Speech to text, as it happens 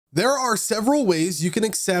There are several ways you can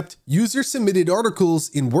accept user-submitted articles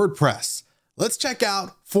in WordPress. Let's check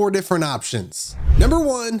out 4 different options. Number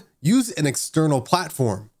 1, use an external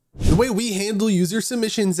platform. The way we handle user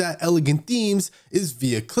submissions at Elegant Themes is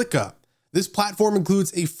via ClickUp. This platform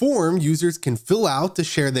includes a form users can fill out to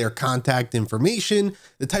share their contact information,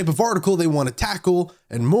 the type of article they want to tackle,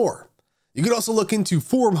 and more. You could also look into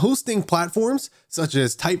form hosting platforms such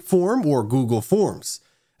as Typeform or Google Forms.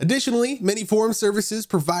 Additionally, many form services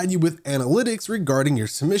provide you with analytics regarding your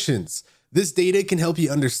submissions. This data can help you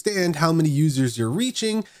understand how many users you're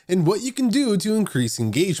reaching and what you can do to increase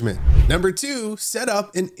engagement. Number 2, set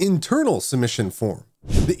up an internal submission form.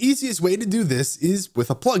 The easiest way to do this is with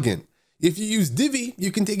a plugin. If you use Divi,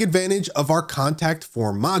 you can take advantage of our Contact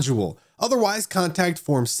Form module. Otherwise, Contact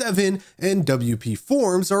Form 7 and WP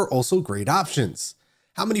Forms are also great options.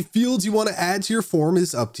 How many fields you want to add to your form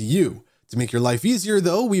is up to you. To make your life easier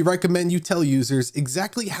though, we recommend you tell users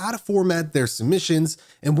exactly how to format their submissions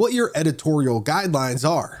and what your editorial guidelines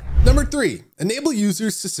are. Number 3, enable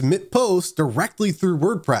users to submit posts directly through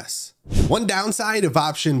WordPress. One downside of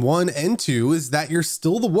option 1 and 2 is that you're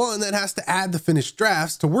still the one that has to add the finished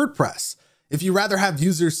drafts to WordPress. If you rather have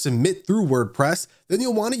users submit through WordPress, then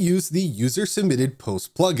you'll want to use the User Submitted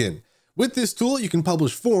Post plugin. With this tool, you can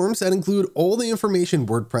publish forms that include all the information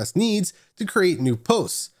WordPress needs to create new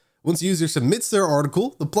posts. Once a user submits their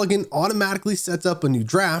article, the plugin automatically sets up a new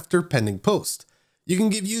draft or pending post. You can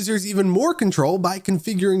give users even more control by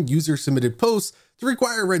configuring user-submitted posts to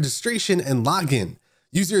require registration and login.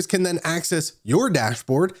 Users can then access your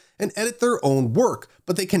dashboard and edit their own work,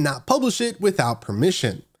 but they cannot publish it without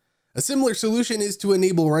permission. A similar solution is to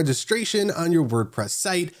enable registration on your WordPress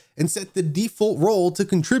site and set the default role to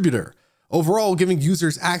contributor. Overall, giving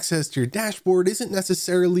users access to your dashboard isn't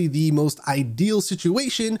necessarily the most ideal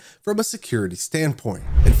situation from a security standpoint.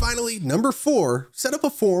 And finally, number 4, set up a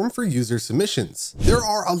form for user submissions. There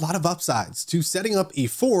are a lot of upsides to setting up a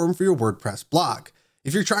form for your WordPress blog.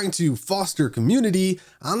 If you're trying to foster community,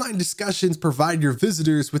 online discussions provide your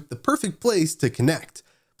visitors with the perfect place to connect.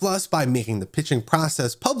 Plus, by making the pitching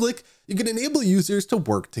process public, you can enable users to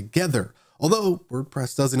work together. Although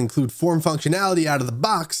WordPress doesn't include form functionality out of the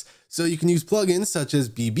box, so you can use plugins such as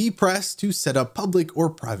bbPress to set up public or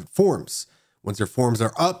private forms. Once your forms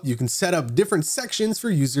are up, you can set up different sections for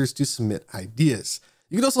users to submit ideas.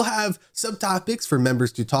 You can also have subtopics for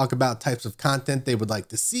members to talk about types of content they would like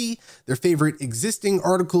to see, their favorite existing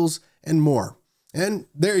articles, and more. And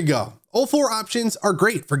there you go. All 4 options are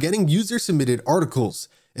great for getting user-submitted articles.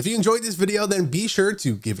 If you enjoyed this video, then be sure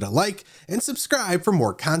to give it a like and subscribe for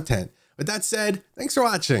more content. With that said, thanks for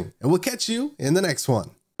watching, and we'll catch you in the next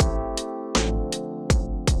one.